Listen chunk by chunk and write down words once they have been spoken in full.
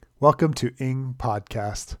Welcome to Ing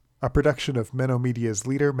Podcast, a production of Menno Media's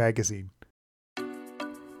Leader magazine.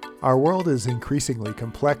 Our world is increasingly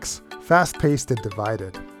complex, fast-paced, and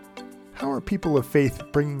divided. How are people of faith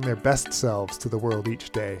bringing their best selves to the world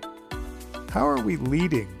each day? How are we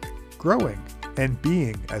leading, growing, and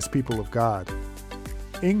being as people of God?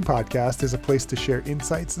 Ing Podcast is a place to share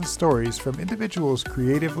insights and stories from individuals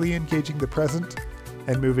creatively engaging the present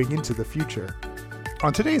and moving into the future.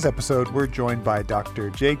 On today's episode, we're joined by Dr.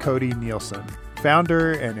 J. Cody Nielsen,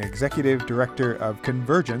 founder and executive director of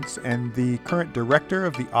Convergence and the current director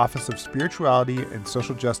of the Office of Spirituality and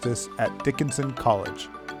Social Justice at Dickinson College.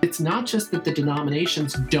 It's not just that the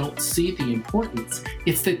denominations don't see the importance,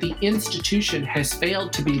 it's that the institution has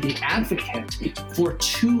failed to be the advocate for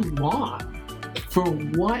too long for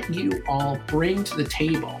what you all bring to the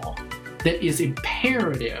table that is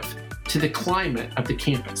imperative to the climate of the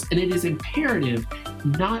campus. And it is imperative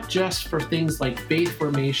not just for things like faith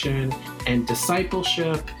formation and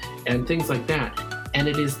discipleship and things like that. And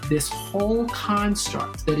it is this whole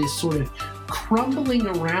construct that is sort of crumbling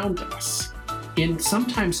around us in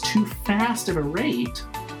sometimes too fast of a rate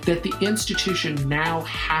that the institution now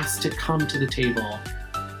has to come to the table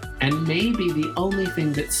and may be the only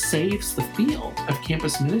thing that saves the field of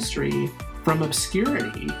campus ministry from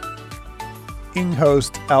obscurity. Ing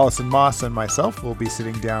host Allison Moss and myself will be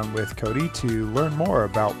sitting down with Cody to learn more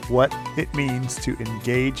about what it means to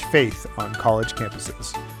engage faith on college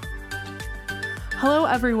campuses. Hello,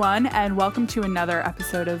 everyone, and welcome to another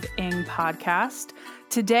episode of Ing Podcast.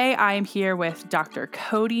 Today, I am here with Dr.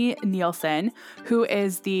 Cody Nielsen, who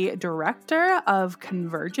is the director of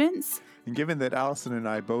Convergence. And given that Allison and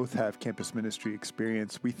I both have campus ministry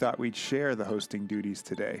experience, we thought we'd share the hosting duties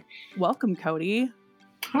today. Welcome, Cody.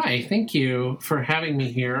 Hi, thank you for having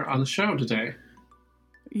me here on the show today.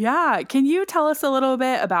 Yeah, can you tell us a little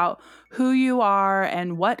bit about who you are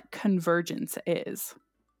and what Convergence is?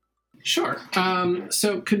 Sure.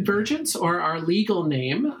 So Convergence, or our legal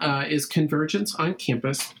name is Convergence on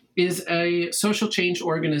Campus, is a social change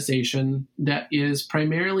organization that is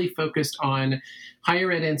primarily focused on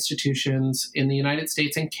higher ed institutions in the United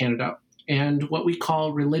States and Canada, and what we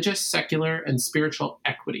call religious, secular, and spiritual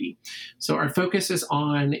equity. So our focus is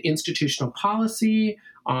on institutional policy,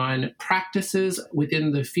 on practices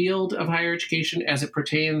within the field of higher education as it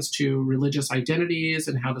pertains to religious identities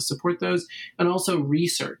and how to support those, and also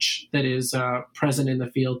research that is present in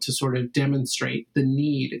the field to sort of demonstrate the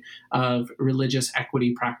need of religious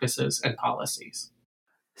equity practices and policies.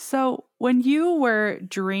 So when you were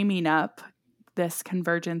dreaming up this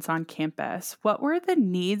Convergence on campus, what were the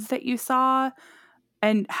needs that you saw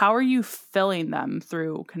and how are you filling them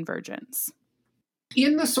through Convergence?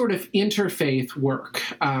 In the sort of interfaith work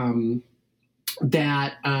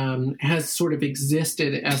that has sort of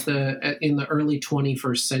existed in the early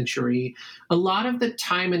 21st century, a lot of the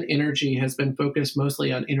time and energy has been focused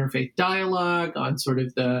mostly on interfaith dialogue, on sort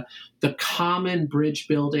of the common bridge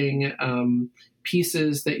building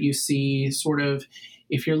pieces that you see sort of.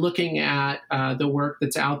 If you're looking at the work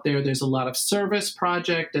that's out there, there's a lot of service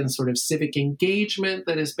project and sort of civic engagement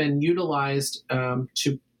that has been utilized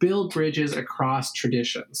to build bridges across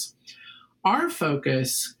traditions. Our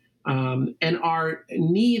focus and our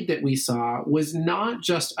need that we saw was not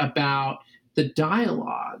just about the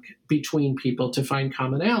dialogue between people to find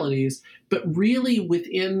commonalities, but really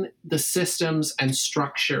within the systems and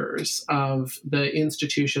structures of the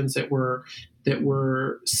institutions that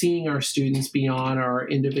we're seeing our students be on, our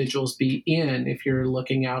individuals be in, if you're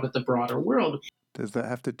looking out at the broader world. Does that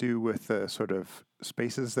have to do with the sort of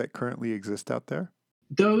spaces that currently exist out there?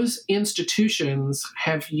 Those institutions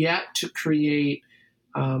have yet to create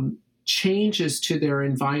changes to their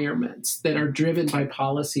environments that are driven by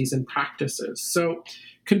policies and practices. So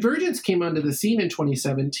Convergence came onto the scene in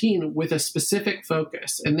 2017 with a specific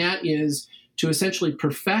focus, and that is to essentially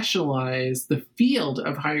professionalize the field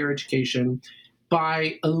of higher education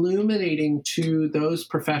by illuminating to those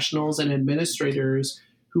professionals and administrators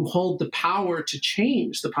who hold the power to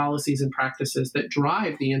change the policies and practices that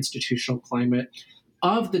drive the institutional climate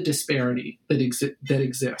of the disparity that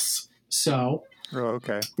exists. So,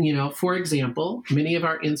 for example, many of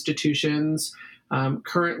our institutions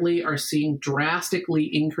currently are seeing drastically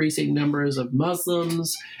increasing numbers of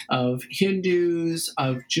Muslims, of Hindus,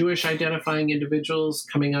 of Jewish identifying individuals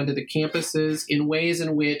coming onto the campuses in ways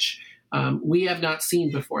in which we have not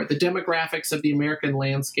seen before. The demographics of the American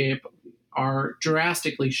landscape are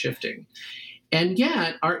drastically shifting. And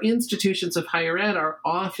yet, our institutions of higher ed are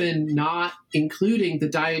often not including the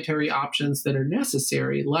dietary options that are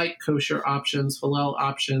necessary, like kosher options, halal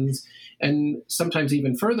options, and sometimes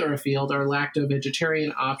even further afield are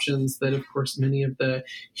lacto-vegetarian options that, of course, many of the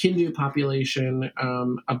Hindu population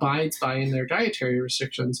abides by in their dietary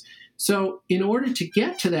restrictions. So in order to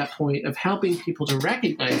get to that point of helping people to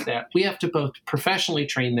recognize that, we have to both professionally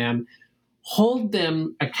train them, hold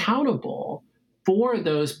them accountable for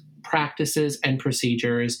those practices and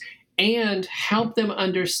procedures, and help them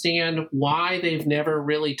understand why they've never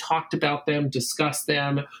really talked about them, discussed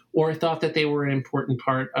them, or thought that they were an important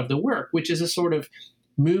part of the work, which is a sort of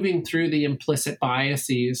moving through the implicit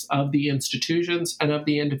biases of the institutions and of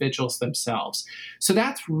the individuals themselves. So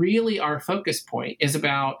that's really our focus point, is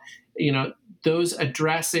about, those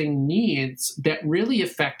addressing needs that really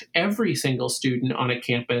affect every single student on a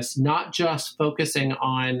campus, not just focusing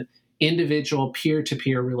on individual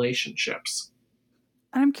peer-to-peer relationships.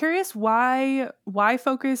 I'm curious why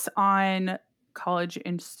focus on college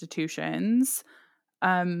institutions,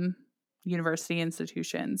 university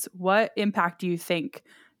institutions? What impact do you think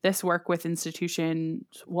this work with institutions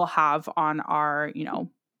will have on our,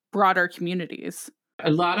 broader communities? A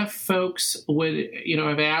lot of folks would,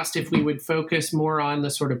 have asked if we would focus more on the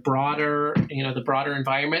sort of broader, the broader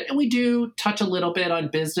environment. And we do touch a little bit on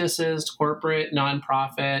businesses, corporate,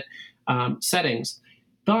 nonprofit settings.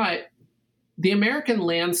 But the American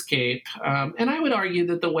landscape, and I would argue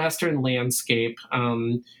that the Western landscape,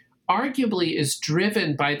 arguably is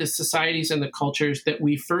driven by the societies and the cultures that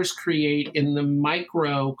we first create in the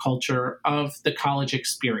micro culture of the college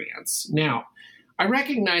experience. Now, I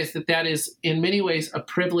recognize that that is in many ways a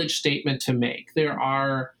privileged statement to make. There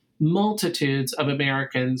are multitudes of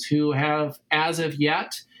Americans who have, as of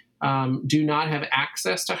yet, do not have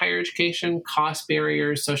access to higher education, cost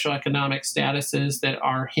barriers, socioeconomic statuses that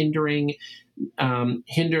are hindering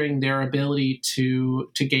their ability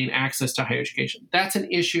to gain access to higher education. That's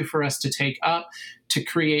an issue for us to take up, to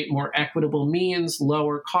create more equitable means,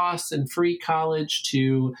 lower costs, and free college,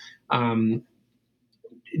 to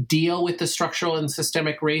deal with the structural and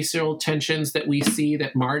systemic racial tensions that we see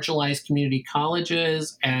that marginalize community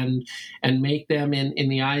colleges and make them, in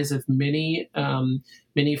the eyes of many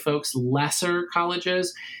folks, lesser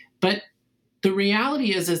colleges. But the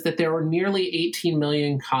reality is that there are nearly 18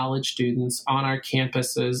 million college students on our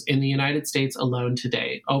campuses in the United States alone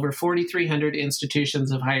today, over 4,300 institutions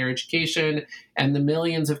of higher education, and the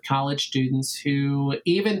millions of college students who,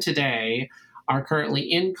 even today, are currently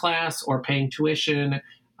in class or paying tuition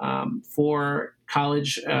for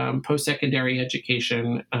college post-secondary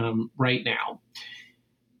education right now.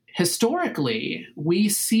 Historically, we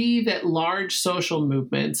see that large social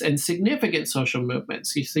movements and significant social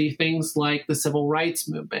movements, you see things like the civil rights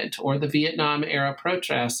movement or the Vietnam era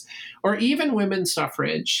protests, or even women's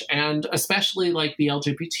suffrage, and especially like the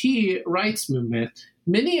LGBT rights movement,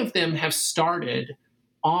 many of them have started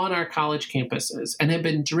on our college campuses and have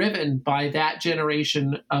been driven by that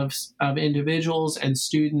generation of individuals and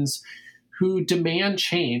students who demand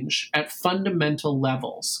change at fundamental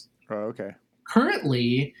levels. Oh, okay.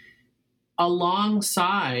 Currently,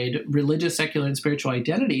 alongside religious, secular, and spiritual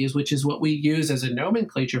identities, which is what we use as a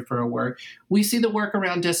nomenclature for our work, we see the work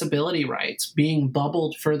around disability rights being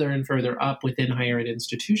bubbled further and further up within higher ed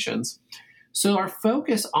institutions. So our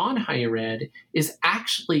focus on higher ed is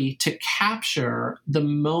actually to capture the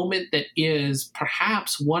moment that is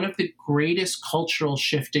perhaps one of the greatest cultural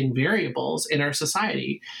shifting variables in our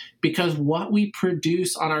society, because what we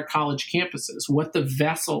produce on our college campuses, what the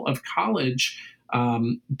vessel of college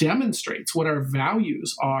demonstrates, what our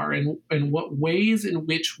values are, and what ways in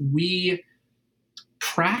which we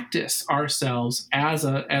practice ourselves as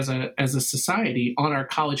a society on our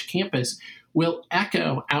college campus will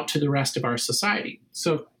echo out to the rest of our society.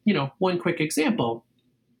 So, one quick example,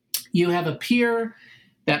 you have a peer,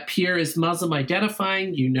 that peer is Muslim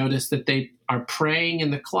identifying, you notice that they are praying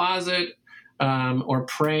in the closet or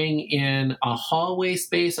praying in a hallway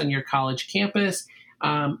space on your college campus.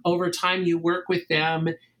 Over time, you work with them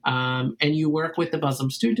and you work with the Muslim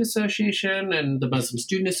Student Association, and the Muslim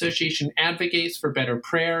Student Association advocates for better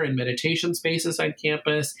prayer and meditation spaces on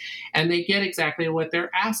campus, and they get exactly what they're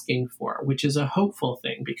asking for, which is a hopeful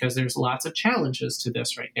thing because there's lots of challenges to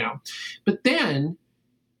this right now. But then,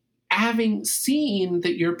 having seen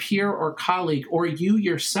that your peer or colleague or you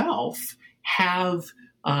yourself have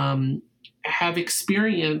have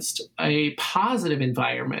experienced a positive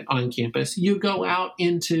environment on campus, you go out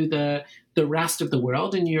into the rest of the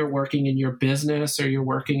world and you're working in your business, or you're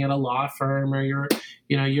working at a law firm, or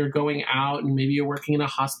you're going out and maybe you're working in a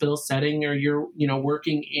hospital setting, or you're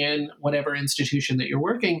working in whatever institution that you're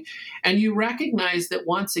working, and you recognize that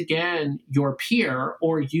once again your peer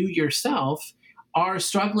or you yourself are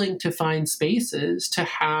struggling to find spaces to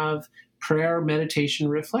have prayer, meditation,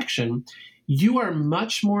 reflection. You are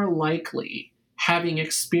much more likely, having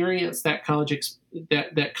experienced that college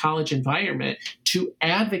environment, to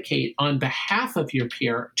advocate on behalf of your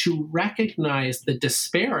peer, to recognize the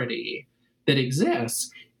disparity that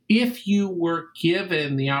exists, if you were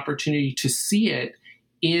given the opportunity to see it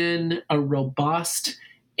in a robust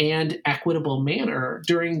and equitable manner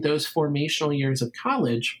during those formational years of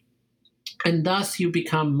college. And thus you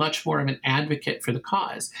become much more of an advocate for the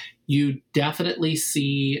cause. You definitely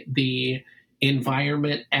see the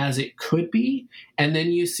environment as it could be, and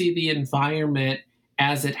then you see the environment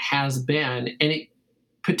as it has been, and it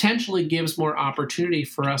potentially gives more opportunity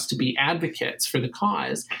for us to be advocates for the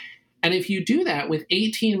cause. And if you do that with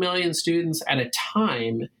 18 million students at a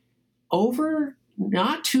time, over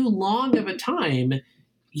not too long of a time,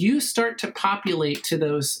 you start to populate to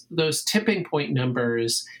those tipping point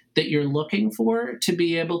numbers that you're looking for to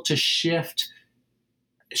be able to shift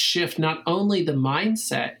not only the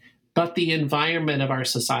mindset, but the environment of our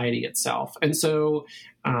society itself. And so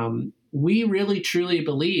we really truly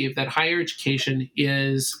believe that higher education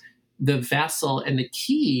is the vessel and the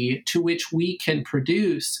key to which we can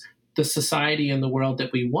produce the society and the world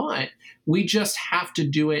that we want. We just have to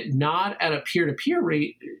do it not at a peer-to-peer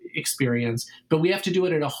experience, but we have to do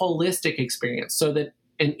it at a holistic experience, so that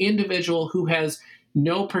an individual who has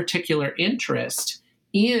no particular interest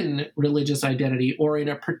in religious identity or in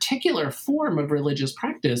a particular form of religious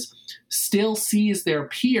practice still sees their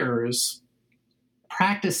peers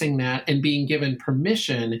practicing that and being given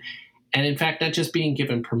permission. And in fact, not just being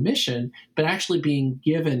given permission, but actually being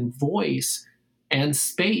given voice and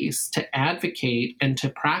space to advocate and to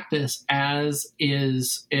practice as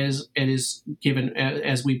we've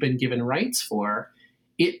been given rights for.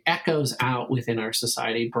 It echoes out within our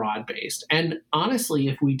society broad-based. And honestly,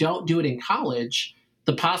 if we don't do it in college,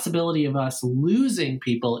 the possibility of us losing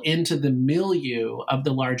people into the milieu of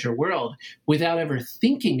the larger world without ever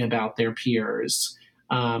thinking about their peers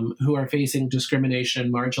who are facing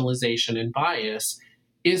discrimination, marginalization, and bias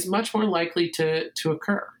is much more likely to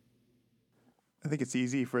occur. I think it's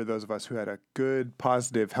easy for those of us who had a good,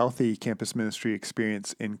 positive, healthy campus ministry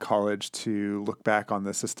experience in college to look back on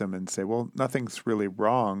the system and say, well, nothing's really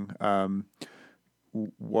wrong.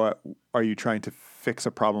 What are you trying to fix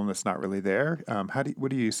a problem that's not really there? What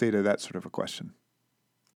do you say to that sort of a question?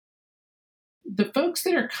 The folks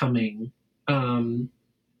that are coming, that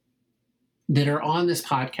are on this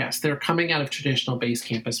podcast, that are coming out of traditional based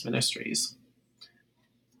campus ministries.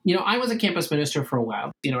 I was a campus minister for a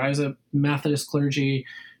while. I was a Methodist clergy,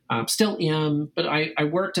 still am, but I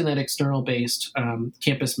worked in that external-based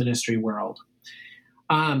campus ministry world.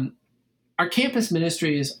 Our campus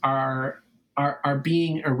ministries are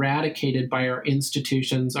being eradicated by our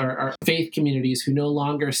institutions, our faith communities who no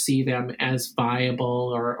longer see them as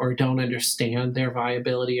viable or don't understand their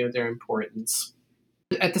viability or their importance.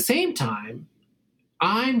 At the same time,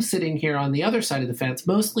 I'm sitting here on the other side of the fence,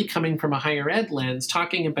 mostly coming from a higher ed lens,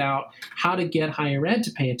 talking about how to get higher ed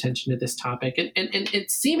to pay attention to this topic. And it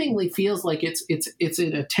seemingly feels like it's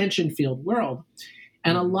an attention-filled world.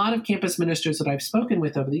 And a lot of campus ministers that I've spoken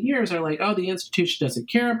with over the years are like, oh, the institution doesn't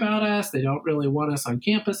care about us. They don't really want us on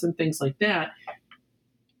campus and things like that.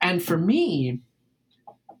 And for me,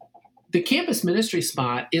 the campus ministry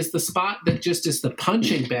spot is the spot that just is the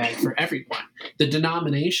punching bag for everyone. The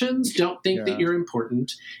denominations don't think that you're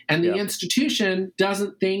important, and the institution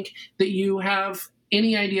doesn't think that you have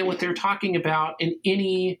any idea what they're talking about in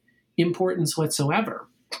any importance whatsoever.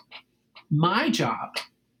 My job,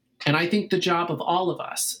 and I think the job of all of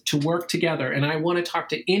us, to work together, and I want to talk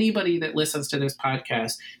to anybody that listens to this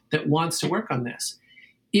podcast that wants to work on this,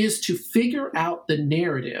 is to figure out the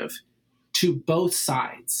narrative to both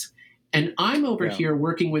sides. And I'm over here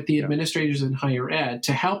working with the administrators in higher ed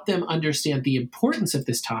to help them understand the importance of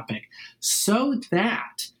this topic so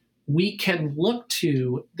that we can look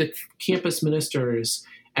to the campus ministers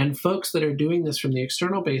and folks that are doing this from the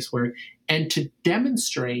external base work and to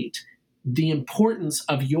demonstrate the importance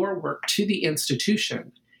of your work to the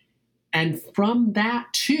institution. And from that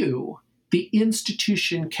too, the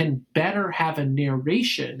institution can better have a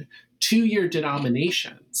narration to your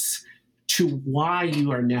denominations to why you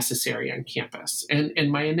are necessary on campus.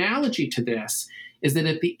 And my analogy to this is that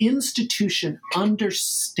if the institution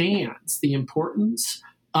understands the importance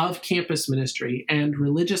of campus ministry and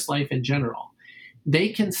religious life in general, they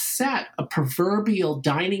can set a proverbial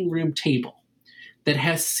dining room table that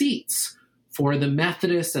has seats for the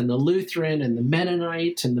Methodist and the Lutheran and the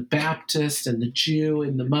Mennonite and the Baptist and the Jew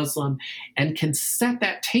and the Muslim, and can set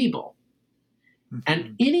that table.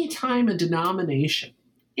 And anytime a denomination,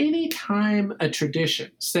 anytime a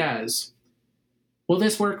tradition says, well,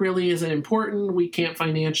 this work really isn't important, we can't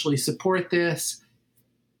financially support this,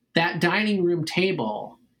 that dining room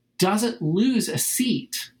table doesn't lose a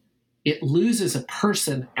seat, it loses a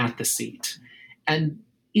person at the seat. And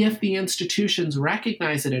if the institutions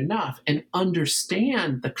recognize it enough and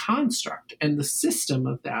understand the construct and the system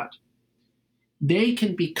of that, they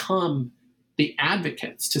can become the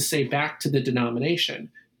advocates to say back to the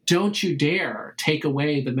denomination, don't you dare take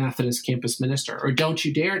away the Methodist campus minister, or don't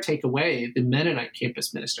you dare take away the Mennonite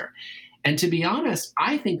campus minister. And to be honest,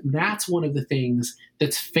 I think that's one of the things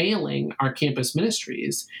that's failing our campus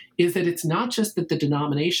ministries, is that it's not just that the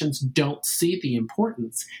denominations don't see the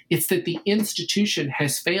importance, it's that the institution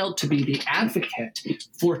has failed to be the advocate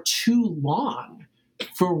for too long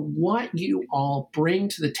for what you all bring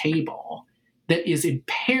to the table that is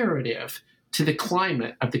imperative to the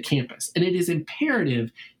climate of the campus. And it is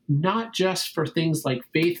imperative not just for things like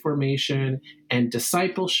faith formation and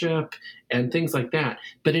discipleship and things like that,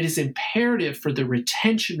 but it is imperative for the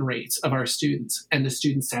retention rates of our students and the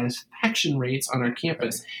student satisfaction rates on our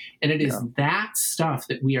campus. And it is that stuff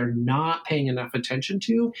that we are not paying enough attention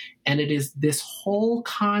to. And it is this whole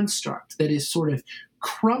construct that is sort of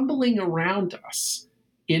crumbling around us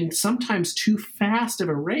in sometimes too fast of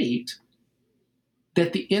a rate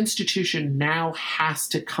that the institution now has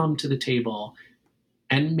to come to the table.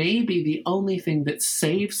 And maybe the only thing that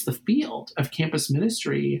saves the field of campus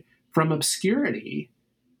ministry from obscurity,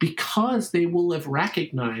 because they will have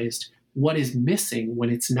recognized what is missing when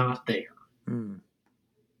it's not there.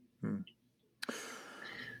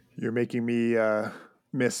 You're making me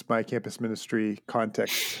miss my campus ministry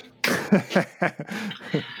context.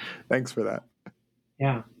 Thanks for that.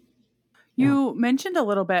 Yeah. You mentioned a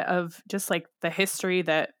little bit of just like the history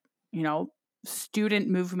that, student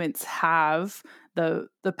movements have, the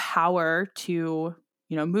power to,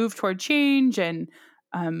 move toward change. And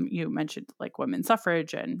you mentioned like women's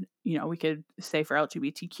suffrage, and, we could say for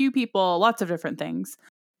LGBTQ people, lots of different things.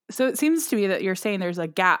 So it seems to me that you're saying there's a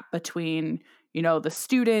gap between, the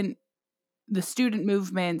student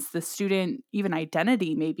movements, the student even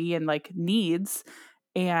identity maybe, and like needs,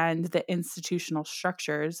 and the institutional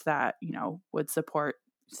structures that, would support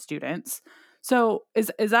students. So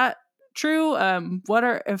is that true? What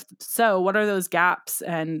are those gaps,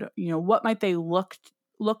 and, what might they look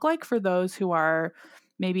like for those who are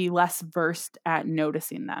maybe less versed at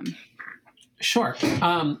noticing them? Sure.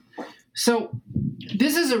 So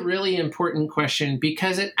this is a really important question,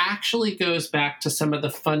 because it actually goes back to some of the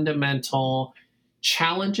fundamental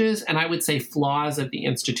challenges and I would say flaws of the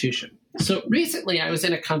institution. So recently I was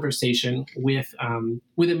in a conversation with a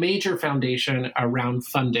major foundation around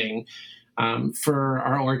funding for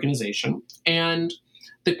our organization. And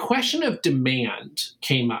the question of demand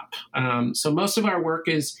came up. So most of our work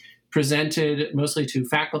is presented mostly to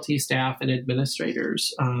faculty, staff, and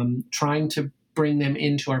administrators, trying to bring them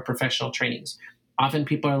into our professional trainings. Often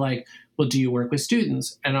people are like, well, do you work with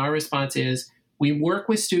students? And our response is, we work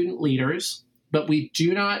with student leaders, but we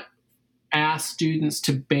do not ask students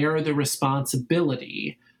to bear the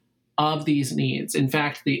responsibility of these needs. In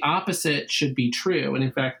fact, the opposite should be true. And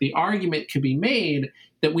in fact, the argument could be made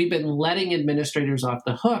that we've been letting administrators off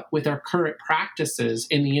the hook with our current practices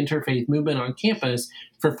in the interfaith movement on campus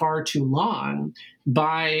for far too long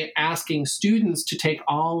by asking students to take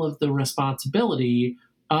all of the responsibility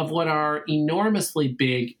of what are enormously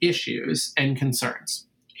big issues and concerns.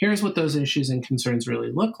 Here's what those issues and concerns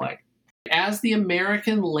really look like. As the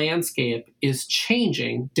American landscape is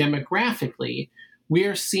changing demographically, we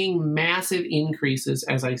are seeing massive increases,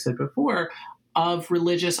 as I said before, of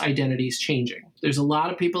religious identities changing. There's a lot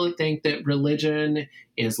of people that think that religion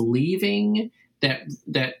is leaving,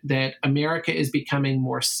 that America is becoming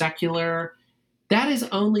more secular. That is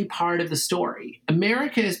only part of the story.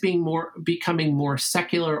 America is becoming more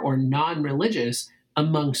secular or non-religious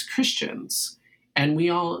amongst Christians. And we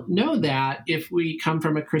all know that if we come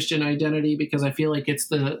from a Christian identity, because I feel like it's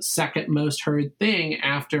the second most heard thing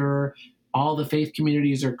after all the faith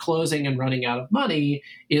communities are closing and running out of money,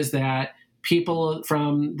 is that people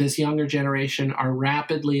from this younger generation are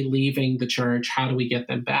rapidly leaving the church. How do we get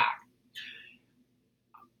them back?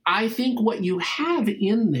 I think what you have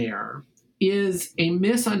in there is a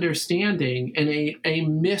misunderstanding and a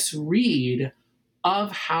misread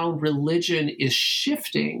of how religion is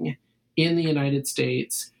shifting in the United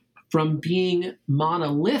States from being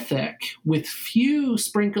monolithic with few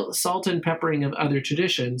salt and peppering of other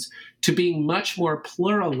traditions to being much more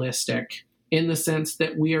pluralistic, in the sense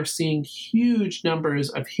that we are seeing huge numbers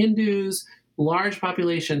of Hindus, large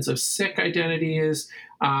populations of Sikh identities,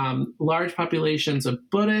 large populations of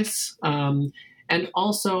Buddhists, and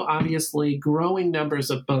also obviously growing numbers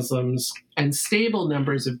of Muslims and stable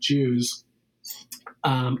numbers of Jews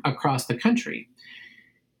across the country.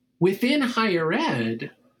 Within higher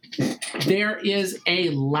ed, there is a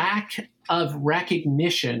lack of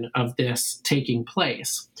recognition of this taking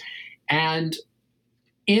place. And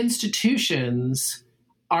institutions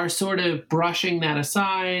are sort of brushing that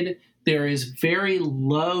aside. There is very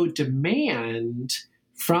low demand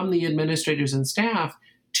from the administrators and staff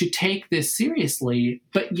to take this seriously,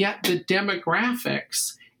 but yet the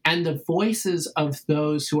demographics and the voices of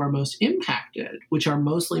those who are most impacted, which are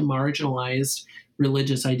mostly marginalized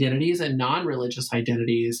religious identities and non-religious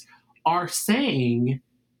identities, are saying,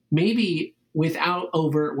 maybe without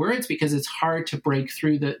overt words, because it's hard to break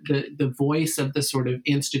through the voice of the sort of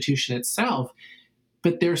institution itself,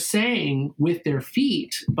 but they're saying with their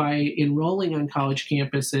feet, by enrolling on college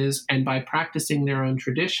campuses and by practicing their own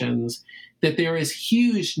traditions, that there is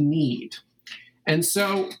huge need. And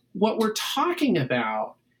so what we're talking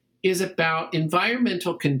about is about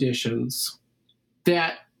environmental conditions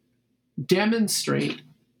that demonstrate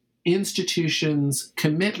institutions'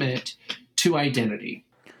 commitment to identity.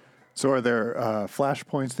 So are there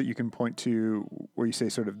flashpoints that you can point to where you say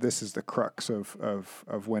sort of this is the crux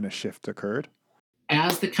of when a shift occurred?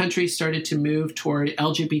 As the country started to move toward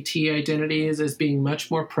LGBT identities as being much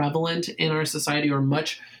more prevalent in our society, or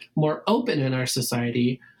much more open in our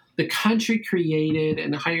society, the country created,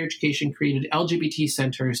 and higher education created, LGBT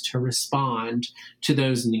centers to respond to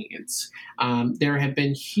those needs. There have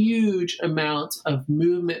been huge amounts of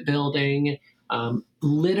movement building,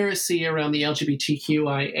 literacy around the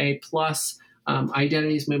LGBTQIA plus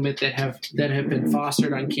identities movement that have been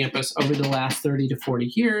fostered on campus over the last 30 to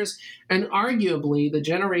 40 years. And arguably, the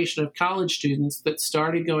generation of college students that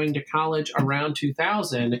started going to college around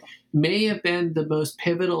 2000 may have been the most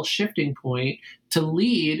pivotal shifting point to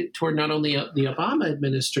lead toward not only the Obama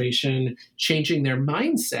administration changing their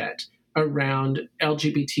mindset around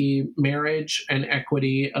LGBT marriage and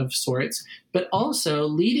equity of sorts, but also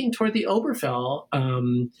leading toward the Obergefell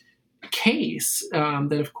case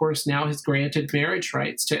that, of course, now has granted marriage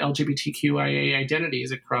rights to LGBTQIA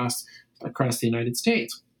identities across the United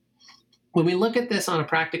States. When we look at this on a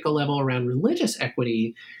practical level around religious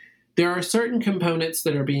equity, there are certain components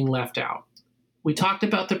that are being left out. We talked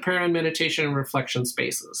about the prayer and meditation and reflection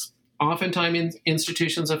spaces. Oftentimes,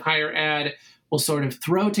 institutions of higher ed will sort of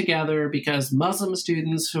throw together, because Muslim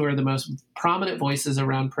students, who are the most prominent voices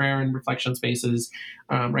around prayer and reflection spaces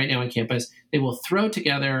right now on campus, they will throw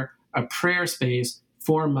together a prayer space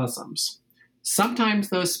for Muslims. Sometimes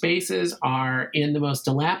those spaces are in the most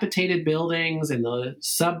dilapidated buildings, in the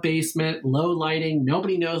sub-basement, low lighting.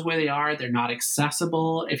 Nobody knows where they are. They're not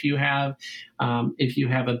accessible if you have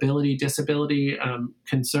disability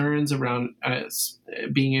concerns around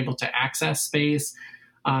being able to access space.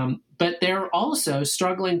 But they're also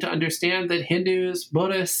struggling to understand that Hindus,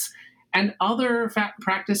 Buddhists, and other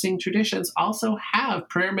practicing traditions also have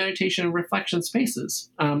prayer, meditation, and reflection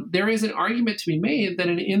spaces. There is an argument to be made that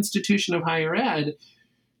an institution of higher ed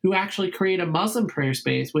who actually create a Muslim prayer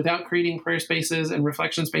space without creating prayer spaces and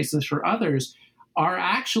reflection spaces for others are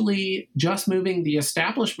actually just moving the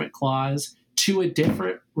establishment clause to a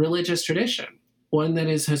different religious tradition, one that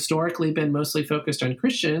has historically been mostly focused on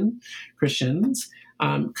Christians,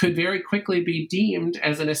 could very quickly be deemed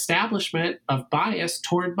as an establishment of bias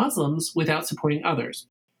toward Muslims without supporting others.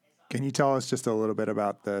 Can you tell us just a little bit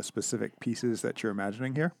about the specific pieces that you're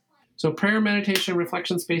imagining here? So prayer, meditation,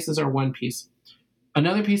 reflection spaces are one piece.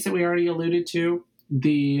 Another piece that we already alluded to,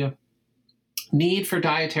 the need for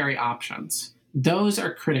dietary options. Those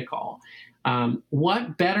are critical.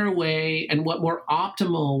 What better way and what more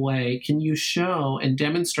optimal way can you show and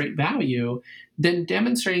demonstrate value than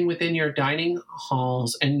demonstrating within your dining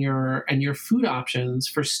halls and your food options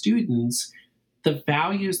for students the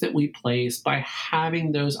values that we place by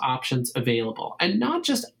having those options available, and not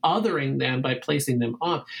just othering them by placing them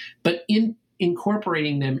on, but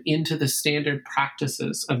incorporating them into the standard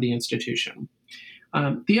practices of the institution.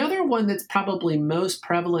 The other one that's probably most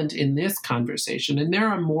prevalent in this conversation, and there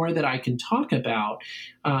are more that I can talk about,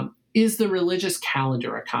 is the religious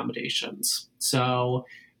calendar accommodations. So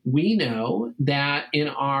we know that in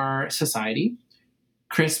our society,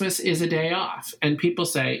 Christmas is a day off, and people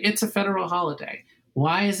say it's a federal holiday.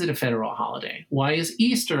 Why is it a federal holiday? Why is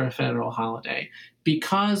Easter a federal holiday?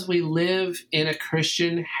 Because we live in a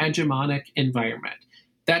Christian hegemonic environment.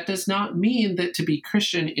 That does not mean that to be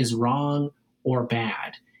Christian is wrong or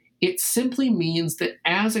bad. It simply means that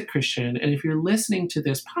as a Christian, and if you're listening to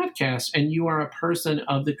this podcast and you are a person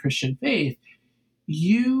of the Christian faith,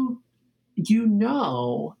 you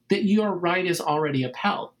know that your right is already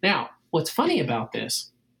upheld. Now, what's funny about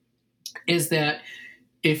this is that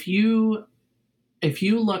if you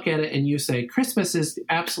look at it and you say, Christmas is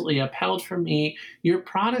absolutely upheld for me, you're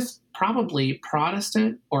probably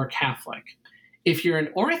Protestant or Catholic. If you're an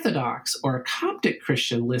Orthodox or a Coptic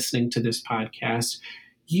Christian listening to this podcast,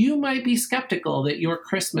 you might be skeptical that your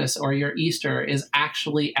Christmas or your Easter is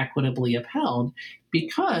actually equitably upheld,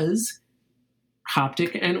 because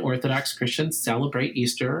Coptic and Orthodox Christians celebrate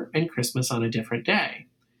Easter and Christmas on a different day.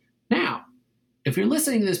 Now, if you're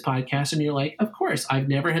listening to this podcast and you're like, of course, I've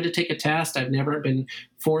never had to take a test, I've never been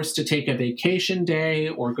forced to take a vacation day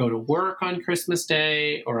or go to work on Christmas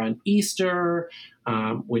Day or on Easter,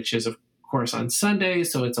 which is, of course, on Sunday,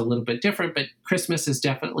 so it's a little bit different, but Christmas is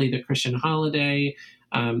definitely the Christian holiday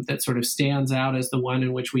that sort of stands out as the one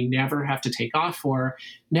in which we never have to take off for.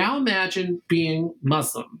 Now imagine being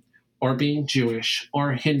Muslim or being Jewish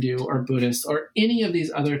or Hindu or Buddhist or any of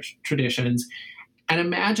these other traditions, and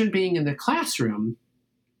imagine being in the classroom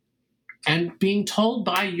and being told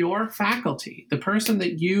by your faculty, the person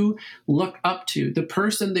that you look up to, the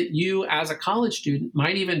person that you as a college student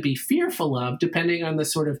might even be fearful of, depending on the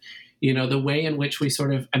sort of, the way in which we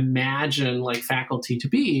sort of imagine like faculty to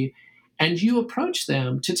be, and you approach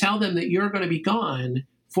them to tell them that you're going to be gone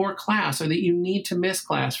for class or that you need to miss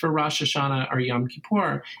class for Rosh Hashanah or Yom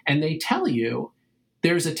Kippur, and they tell you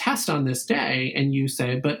there's a test on this day, and you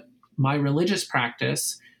say, but my religious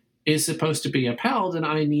practice is supposed to be upheld, and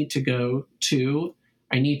I need to go to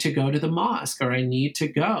the mosque, or I need to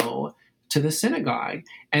go to the synagogue.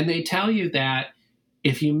 And they tell you that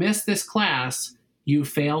if you miss this class, you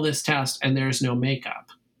fail this test and there's no makeup.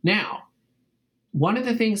 Now, one of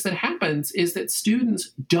the things that happens is that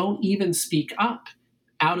students don't even speak up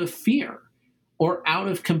out of fear or out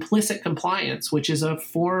of complicit compliance, which is a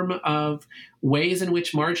form of ways in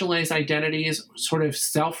which marginalized identities sort of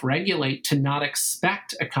self-regulate to not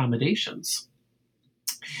expect accommodations.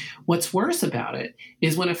 What's worse about it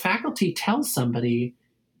is when a faculty tells somebody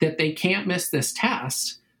that they can't miss this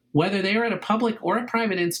test, whether they are at a public or a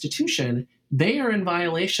private institution, they are in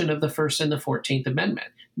violation of the First and the 14th Amendment.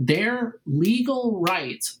 Their legal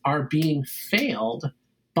rights are being failed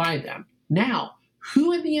by them. Now,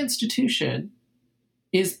 who in the institution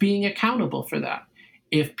is being accountable for that?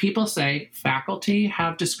 If people say faculty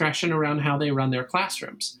have discretion around how they run their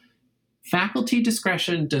classrooms, faculty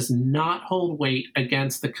discretion does not hold weight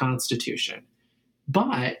against the Constitution.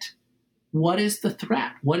 But what is the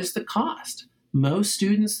threat? What is the cost? Most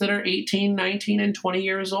students that are 18, 19, and 20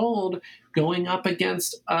 years old going up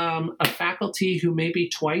against a faculty who may be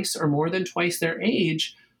twice or more than twice their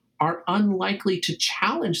age are unlikely to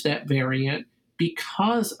challenge that variant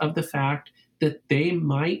because of the fact that they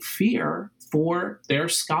might fear for their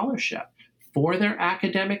scholarship, for their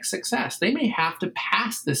academic success. They may have to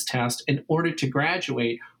pass this test in order to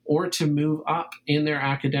graduate or to move up in their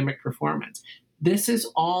academic performance. This is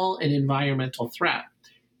all an environmental threat.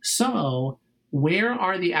 So, where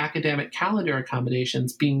are the academic calendar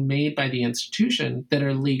accommodations being made by the institution that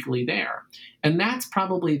are legally there? And that's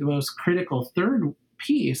probably the most critical third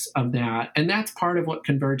piece of that. And that's part of what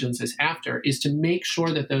Convergence is after, is to make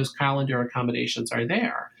sure that those calendar accommodations are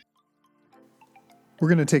there. We're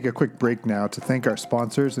going to take a quick break now to thank our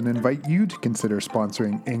sponsors and invite you to consider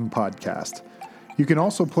sponsoring Ing Podcast. You can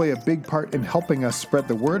also play a big part in helping us spread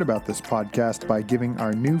the word about this podcast by giving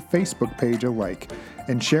our new Facebook page a like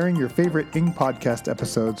and sharing your favorite Ing Podcast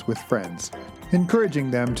episodes with friends,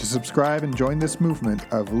 encouraging them to subscribe and join this movement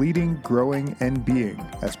of leading, growing, and being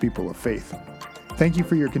as people of faith. Thank you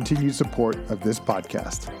for your continued support of this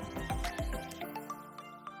podcast.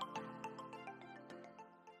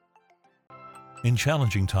 In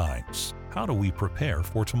challenging times, how do we prepare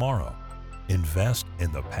for tomorrow? Invest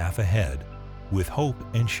in the path ahead with hope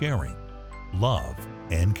and sharing, love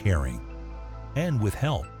and caring, and with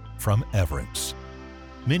help from Everence.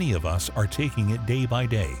 Many of us are taking it day by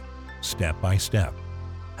day, step by step.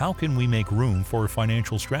 How can we make room for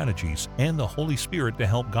financial strategies and the Holy Spirit to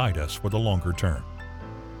help guide us for the longer term?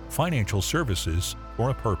 Financial services for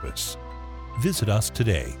a purpose. Visit us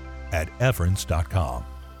today at everence.com.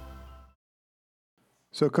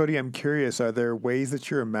 So, Cody, I'm curious, are there ways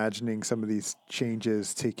that you're imagining some of these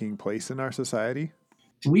changes taking place in our society?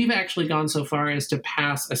 we've actually gone so far as to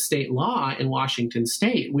pass a state law in Washington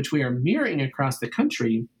state, which we are mirroring across the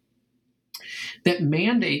country, that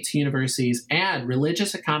mandates universities add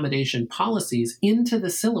religious accommodation policies into the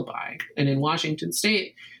syllabi. And in Washington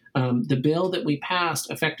state, the bill that we passed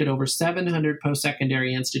affected over 700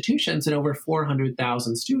 post-secondary institutions and over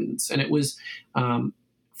 400,000 students. And it was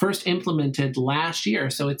first implemented last year.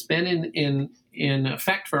 So it's been in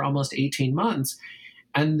effect for almost 18 months.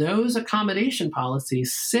 And those accommodation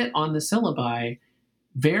policies sit on the syllabi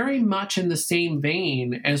very much in the same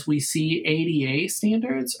vein as we see ADA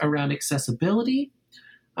standards around accessibility.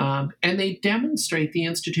 And they demonstrate the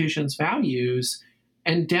institution's values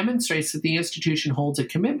and demonstrates that the institution holds a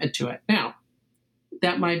commitment to it. Now,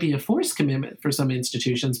 that might be a forced commitment for some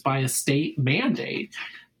institutions by a state mandate,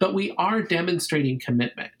 but we are demonstrating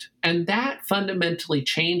commitment. And that fundamentally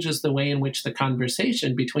changes the way in which the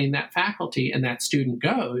conversation between that faculty and that student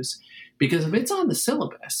goes. Because if it's on the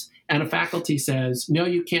syllabus and a faculty says, no,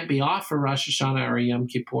 you can't be off for Rosh Hashanah or Yom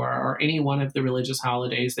Kippur or any one of the religious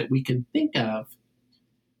holidays that we can think of,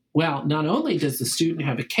 well, not only does the student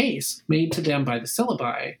have a case made to them by the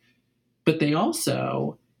syllabi, but they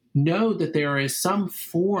also know that there is some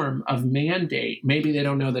form of mandate. Maybe they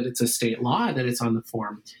don't know that it's a state law that it's on the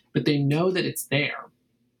form, but they know that it's there.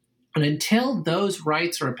 And until those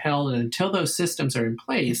rights are upheld and until those systems are in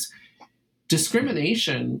place,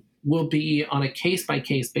 discrimination will be on a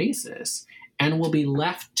case-by-case basis and will be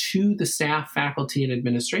left to the staff, faculty, and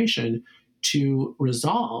administration to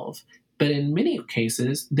resolve. But in many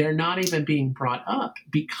cases, they're not even being brought up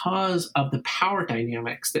because of the power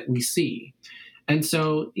dynamics that we see. And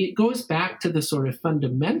so it goes back to the sort of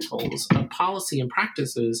fundamentals of policy and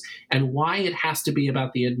practices and why it has to be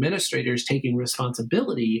about the administrators taking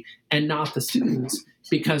responsibility and not the students.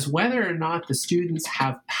 Because whether or not the students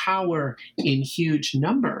have power in huge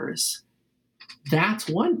numbers, that's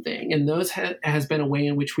one thing. And those has been a way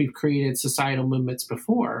in which we've created societal movements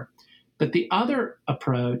before. But the other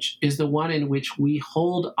approach is the one in which we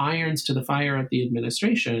hold irons to the fire of the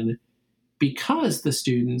administration because the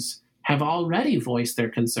students have already voiced their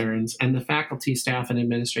concerns and the faculty, staff, and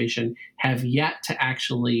administration have yet to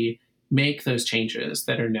actually make those changes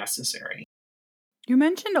that are necessary. You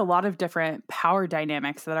mentioned a lot of different power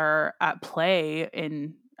dynamics that are at play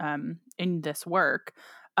in this work.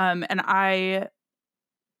 And I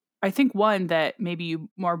think one that maybe you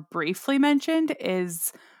more briefly mentioned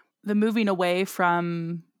is the moving away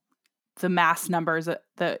from the mass numbers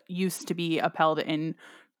that used to be upheld in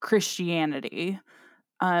Christianity.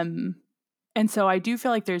 And so I do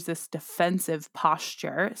feel like there's this defensive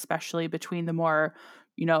posture, especially between the more,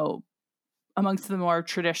 amongst the more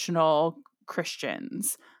traditional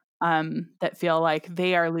Christians, that feel like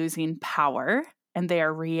they are losing power and they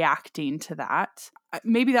are reacting to that.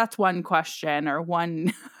 Maybe that's one question or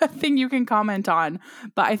one thing you can comment on.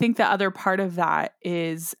 But I think the other part of that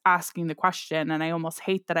is asking the question, and I almost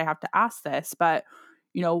hate that I have to ask this, but,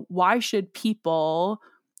 why should people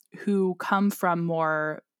who come from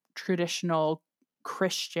more traditional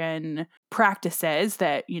Christian practices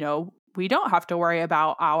that, we don't have to worry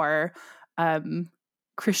about our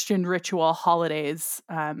Christian ritual holidays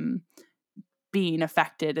being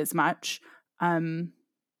affected as much,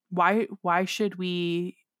 why should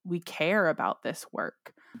we care about this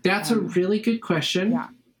work? That's a really good question. Yeah.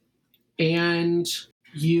 And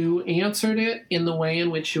you answered it in the way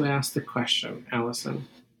in which you asked the question, Allison.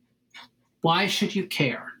 Why should you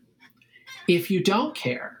care? If you don't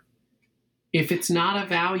care, if it's not a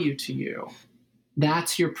value to you,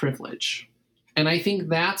 that's your privilege. And I think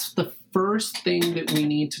that's the first thing that we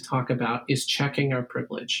need to talk about is checking our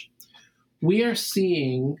privilege. We are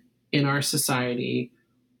seeing in our society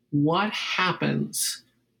what happens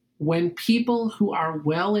when people who are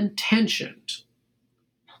well-intentioned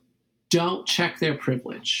don't check their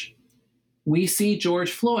privilege. We see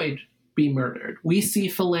George Floyd be murdered. We see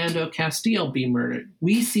Philando Castile be murdered.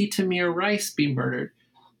 We see Tamir Rice be murdered.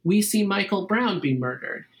 We see Michael Brown be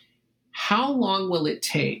murdered. How long will it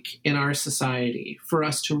take in our society for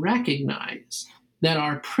us to recognize that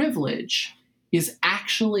our privilege is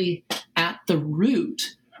actually at the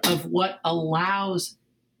root of what allows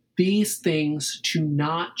these things to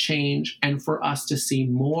not change and for us to see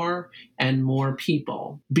more and more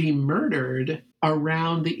people be murdered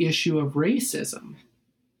around the issue of racism?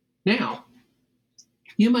 Now,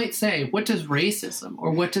 you might say, what does racism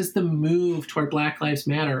or what does the move toward Black Lives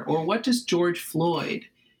Matter or what does George Floyd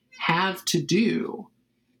have to do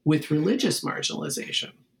with religious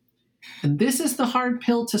marginalization? And this is the hard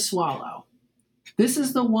pill to swallow. This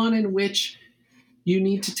is the one in which you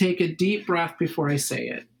need to take a deep breath before I say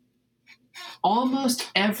it.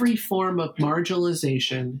 almost every form of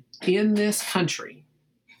marginalization in this country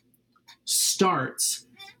starts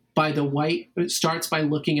by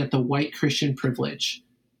looking at the white Christian privilege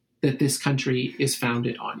that this country is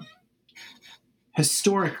founded on.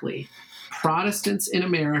 Historically, Protestants in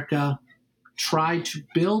America tried to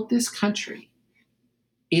build this country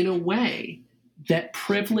in a way that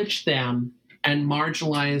privileged them and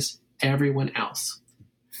marginalized everyone else.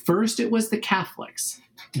 First, it was the Catholics.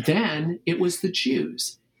 Then it was the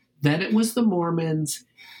Jews. Then it was the Mormons.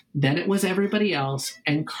 Then it was everybody else.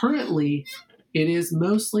 And currently, it is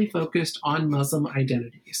mostly focused on Muslim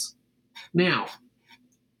identities. Now,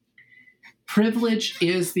 privilege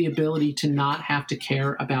is the ability to not have to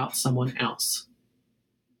care about someone else.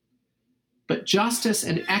 But justice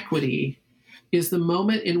and equity is the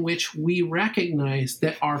moment in which we recognize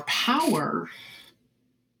that our power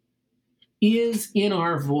is in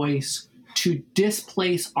our voice to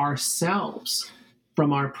displace ourselves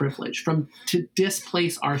from our privilege, to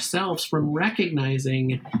displace ourselves from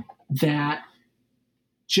recognizing that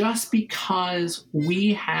just because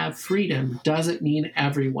we have freedom doesn't mean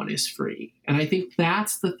everyone is free. And I think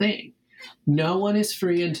that's the thing. No one is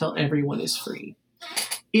free until everyone is free.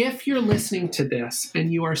 If you're listening to this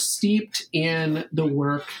and you are steeped in the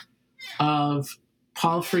work of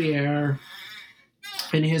Paul Freire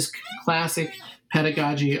and his classic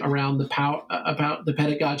pedagogy around about the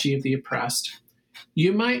pedagogy of the oppressed,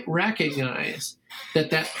 you might recognize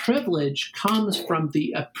that privilege comes from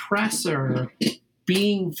the oppressor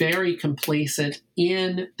being very complacent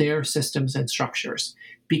in their systems and structures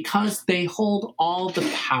because they hold all the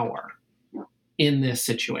power in this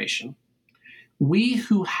situation. We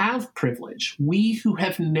who have privilege, we who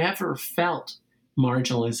have never felt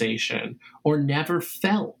marginalization or never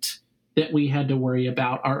felt that we had to worry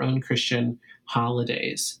about our own Christian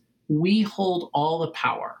holidays, we hold all the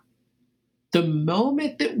power. The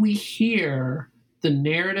moment that we hear the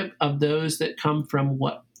narrative of those that come from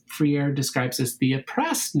what Freire describes as the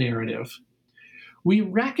oppressed narrative, we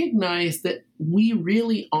recognize that we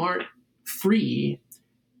really aren't free.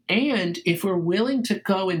 And if we're willing to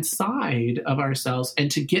go inside of ourselves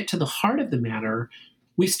and to get to the heart of the matter,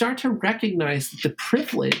 we start to recognize that the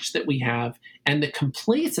privilege that we have and the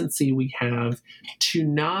complacency we have to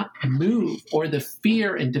not move, or the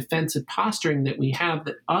fear and defensive posturing that we have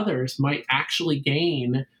that others might actually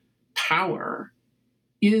gain power,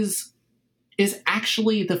 is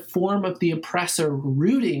actually the form of the oppressor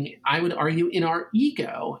rooting, I would argue, in our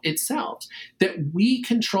ego itself, that we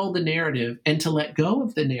control the narrative, and to let go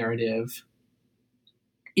of the narrative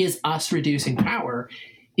is us reducing power.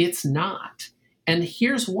 It's not. And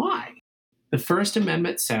here's why. The First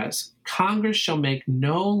Amendment says, Congress shall make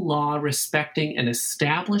no law respecting an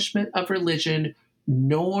establishment of religion,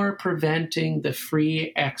 nor preventing the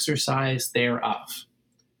free exercise thereof.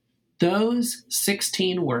 Those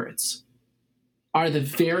 16 words are the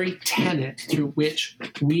very tenet through which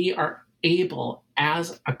we are able,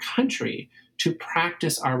 as a country, to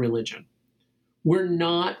practice our religion. We're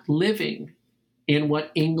not living in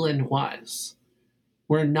what England was.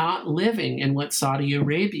 We're not living in what Saudi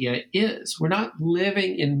Arabia is. We're not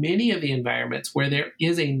living in many of the environments where there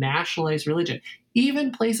is a nationalized religion.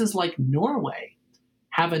 Even places like Norway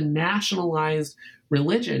have a nationalized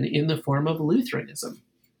religion in the form of Lutheranism.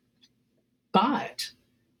 But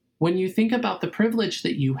when you think about the privilege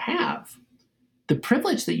that you have, the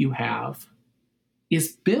privilege that you have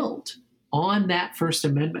is built on that First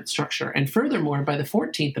Amendment structure. And furthermore, by the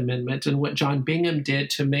 14th Amendment and what John Bingham did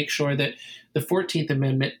to make sure that the 14th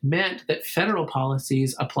Amendment meant that federal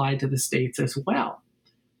policies applied to the states as well.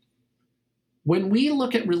 When we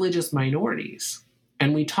look at religious minorities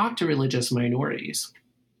and we talk to religious minorities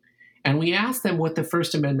and we ask them what the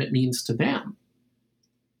First Amendment means to them,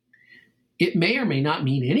 it may or may not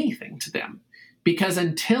mean anything to them. Because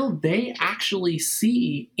until they actually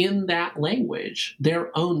see in that language their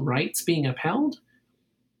own rights being upheld,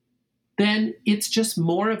 then it's just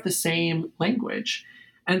more of the same language.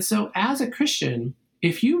 And so as a Christian,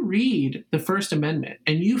 if you read the First Amendment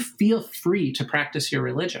and you feel free to practice your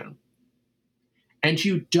religion, and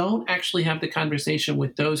you don't actually have the conversation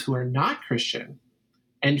with those who are not Christian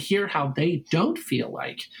and hear how they don't feel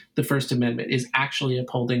like the First Amendment is actually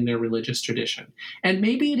upholding their religious tradition. And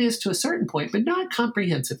maybe it is to a certain point, but not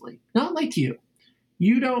comprehensively, not like you.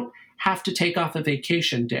 You don't have to take off a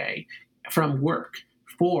vacation day from work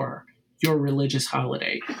for your religious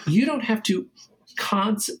holiday. You don't have to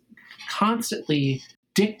constantly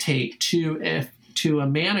dictate to a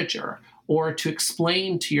manager or to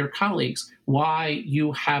explain to your colleagues why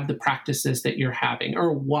you have the practices that you're having,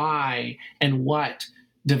 or why and what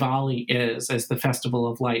Diwali is as the festival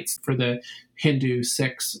of lights for the Hindu,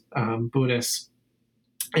 Sikhs, Buddhists,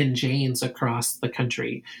 and Jains across the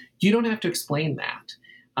country. You don't have to explain that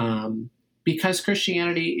because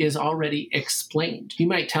Christianity is already explained. You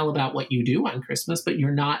might tell about what you do on Christmas, but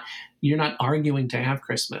you're not arguing to have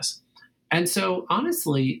Christmas. And so,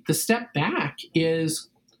 honestly, the step back is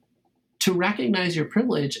to recognize your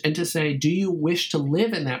privilege and to say, do you wish to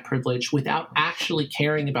live in that privilege without actually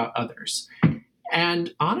caring about others?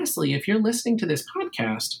 And honestly, if you're listening to this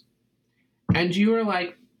podcast and you are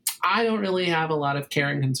like, I don't really have a lot of care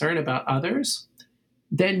and concern about others,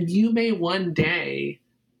 then you may one day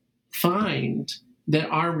find that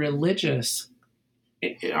our religious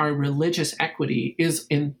equity is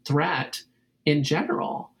in threat in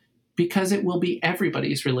general, because it will be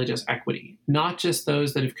everybody's religious equity, not just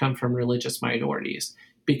those that have come from religious minorities.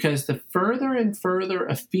 Because the further and further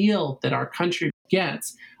afield that our country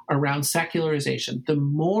gets around secularization, the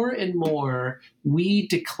more and more we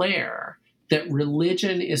declare that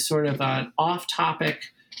religion is sort of an off-topic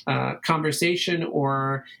conversation,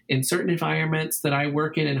 or in certain environments that I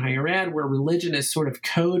work in higher ed, where religion is sort of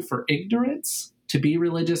code for ignorance. To be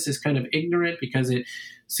religious is kind of ignorant because it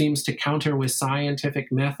seems to counter with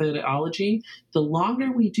scientific methodology. The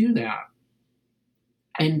longer we do that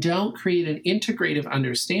and don't create an integrative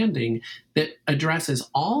understanding that addresses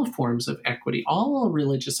all forms of equity, all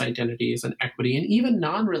religious identities and equity, and even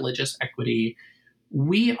non-religious equity,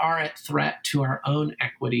 we are at threat to our own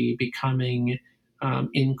equity becoming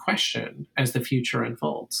in question as the future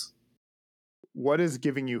unfolds. What is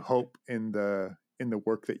giving you hope in the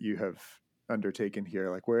work that you have undertaken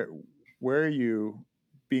here? Like where are you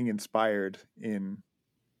being inspired in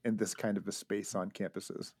this kind of a space on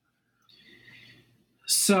campuses?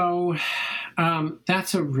 So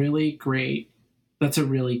that's a really great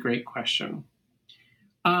question.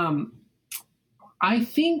 I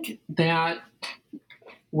think that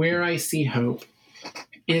where I see hope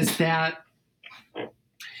is that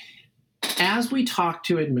as we talk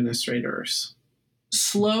to administrators,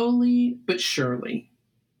 slowly but surely,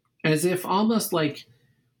 as if almost like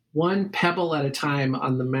one pebble at a time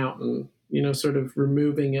on the mountain, sort of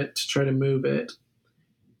removing it to try to move it,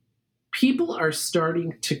 people are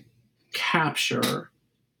starting to capture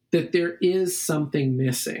that there is something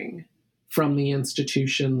missing from the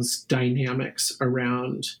institution's dynamics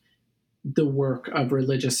around the work of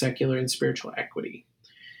religious, secular, and spiritual equity.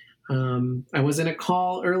 I was in a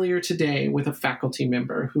call earlier today with a faculty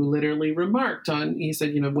member who literally remarked on, he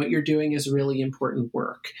said, what you're doing is really important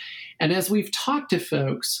work. And as we've talked to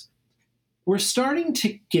folks, we're starting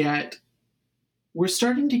to get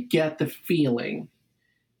the feeling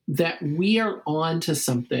that we are on to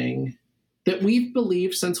something that we've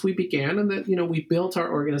believed since we began and that, we built our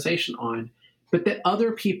organization on, but that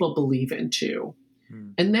other people believe in too.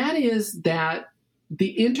 And that is that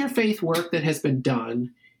the interfaith work that has been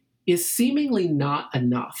done is seemingly not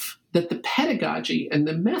enough, that the pedagogy and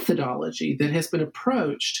the methodology that has been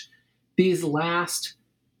approached these last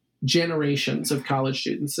generations of college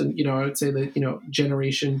students, and, I would say that,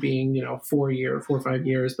 generation being, 4 or 5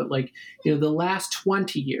 years, but the last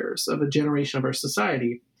 20 years of a generation of our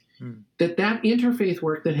society, that interfaith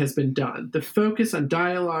work that has been done, the focus on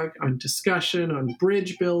dialogue, on discussion, on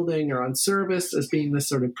bridge building, or on service as being this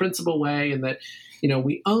sort of principal way, and that,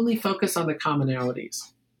 we only focus on the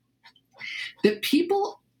commonalities, that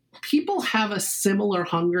people have a similar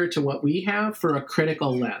hunger to what we have for a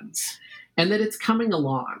critical lens, and that it's coming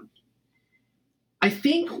along. I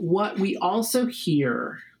think what we also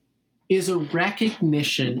hear is a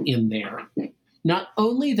recognition in there, not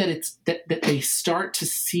only that that they start to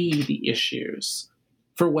see the issues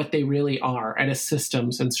for what they really are at a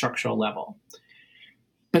systems and structural level,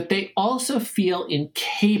 but they also feel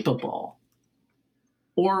incapable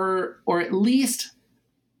or at least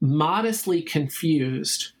modestly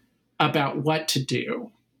confused about what to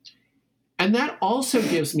do. And that also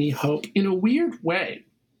gives me hope in a weird way,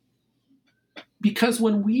 because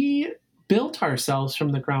when we built ourselves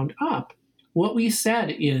from the ground up, what we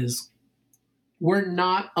said is, we're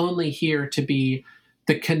not only here to be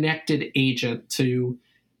the connected agent to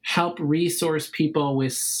help resource people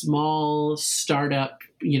with small startup,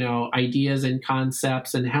 ideas and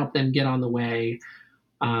concepts and help them get on the way.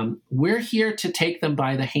 We're here to take them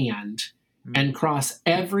by the hand and cross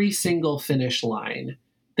every single finish line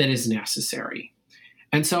that is necessary.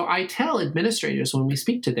 And so I tell administrators when we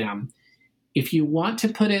speak to them, if you want to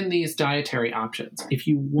put in these dietary options, if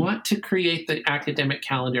you want to create the academic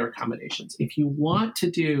calendar accommodations, if you want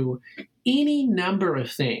to do any number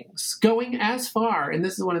of things, going as far, and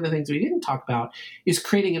this is one of the things we didn't talk about, is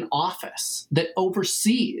creating an office that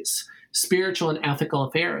oversees spiritual and ethical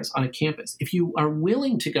affairs on a campus, if you are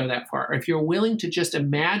willing to go that far, or if you're willing to just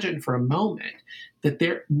imagine for a moment that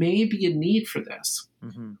there may be a need for this,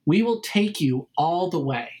 we will take you all the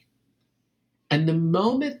way. And the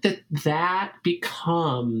moment that that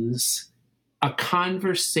becomes a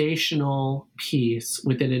conversational piece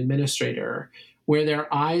with an administrator where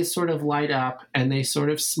their eyes sort of light up and they sort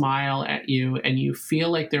of smile at you and you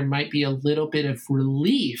feel like there might be a little bit of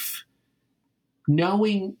relief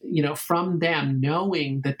knowing, from them,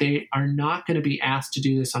 knowing that they are not going to be asked to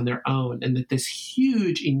do this on their own and that this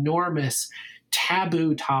huge, enormous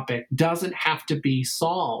taboo topic doesn't have to be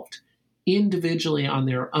solved individually on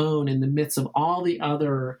their own in the midst of all the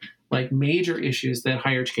other major issues that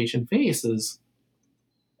higher education faces,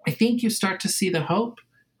 I think you start to see the hope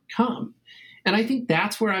come. And I think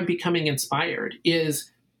that's where I'm becoming inspired,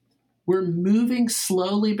 is we're moving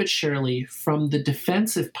slowly but surely from the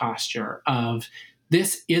defensive posture of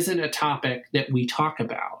this isn't a topic that we talk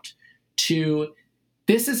about to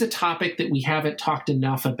this is a topic that we haven't talked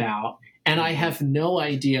enough about, and I have no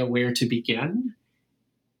idea where to begin.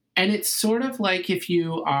 And it's sort of like if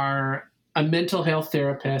you are a mental health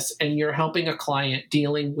therapist and you're helping a client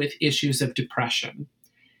dealing with issues of depression.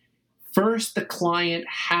 First, the client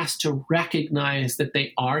has to recognize that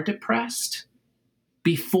they are depressed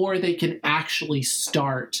before they can actually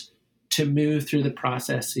start to move through the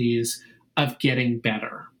processes of getting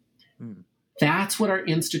better. That's what our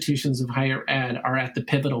institutions of higher ed are at the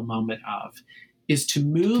pivotal moment of, is to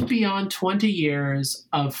move beyond 20 years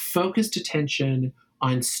of focused attention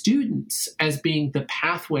on students as being the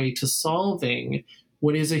pathway to solving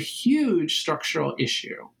what is a huge structural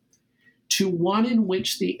issue, to one in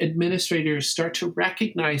which the administrators start to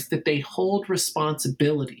recognize that they hold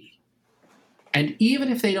responsibility. And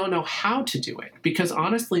even if they don't know how to do it, because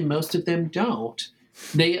honestly, most of them don't,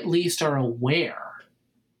 they at least are aware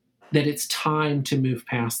that it's time to move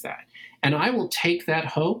past that. And I will take that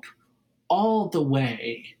hope all the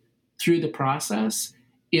way through the process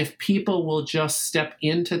if people will just step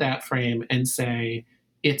into that frame and say,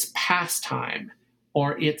 it's past time,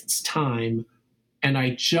 or it's time, and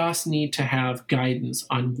I just need to have guidance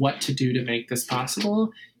on what to do to make this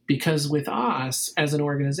possible. Because with us as an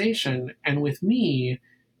organization and with me,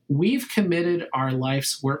 we've committed our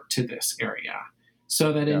life's work to this area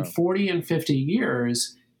so that in 40 and 50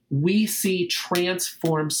 years, we see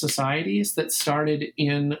transformed societies that started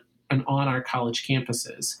in and on our college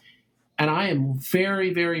campuses. And I am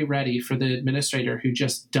very, very ready for the administrator who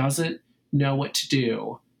just doesn't know what to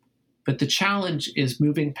do. But the challenge is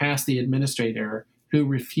moving past the administrator who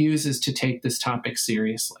refuses to take this topic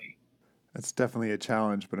seriously. That's definitely a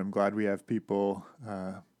challenge, but I'm glad we have people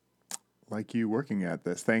like you working at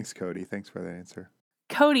this. Thanks, Cody. Thanks for that answer.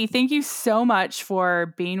 Cody, thank you so much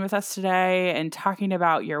for being with us today and talking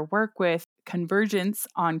about your work with Convergence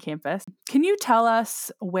on campus. Can you tell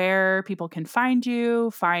us where people can find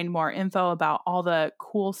you, find more info about all the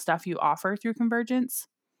cool stuff you offer through Convergence?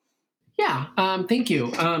 Yeah, thank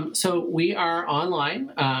you. So we are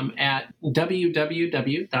online at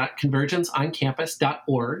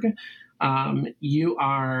www.convergenceoncampus.org. You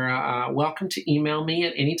are welcome to email me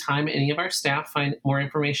at any time. Any of our staff find more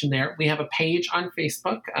information there. We have a page on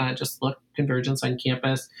Facebook. Just look Convergence on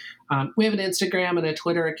Campus. We have an Instagram and a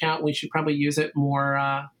Twitter account. We should probably use it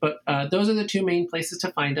more. But those are the two main places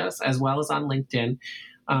to find us, as well as on LinkedIn.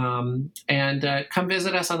 And come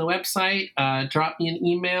visit us on the website. Drop me an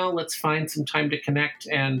email. Let's find some time to connect.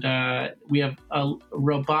 And we have a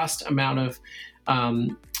robust amount of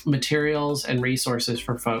materials and resources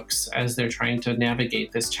for folks as they're trying to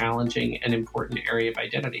navigate this challenging and important area of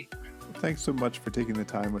identity. Thanks so much for taking the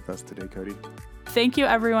time with us today, Cody. Thank you,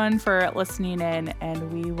 everyone, for listening in,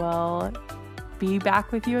 and we will be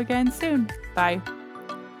back with you again soon. Bye.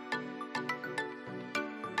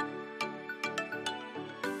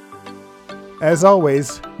 As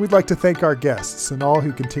always, we'd like to thank our guests and all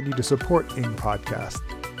who continue to support ING Podcast.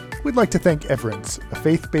 We'd like to thank Everence, a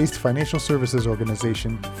faith-based financial services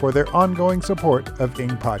organization, for their ongoing support of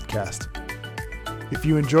ING Podcast. If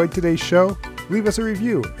you enjoyed today's show, leave us a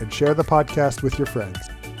review and share the podcast with your friends.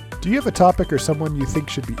 Do you have a topic or someone you think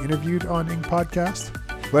should be interviewed on ING Podcast?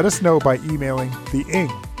 Let us know by emailing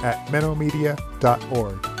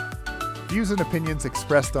theing@mennomedia.org. Views and opinions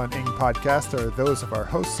expressed on ING Podcast are those of our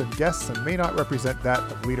hosts and guests and may not represent that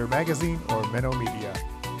of Leader Magazine or Menno Media.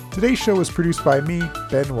 Today's show was produced by me,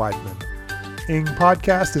 Ben Weidman. ING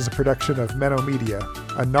Podcast is a production of Menno Media,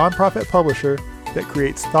 a nonprofit publisher that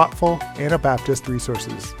creates thoughtful Anabaptist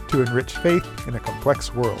resources to enrich faith in a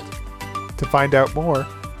complex world. To find out more,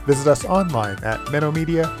 visit us online at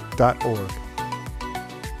mennomedia.org.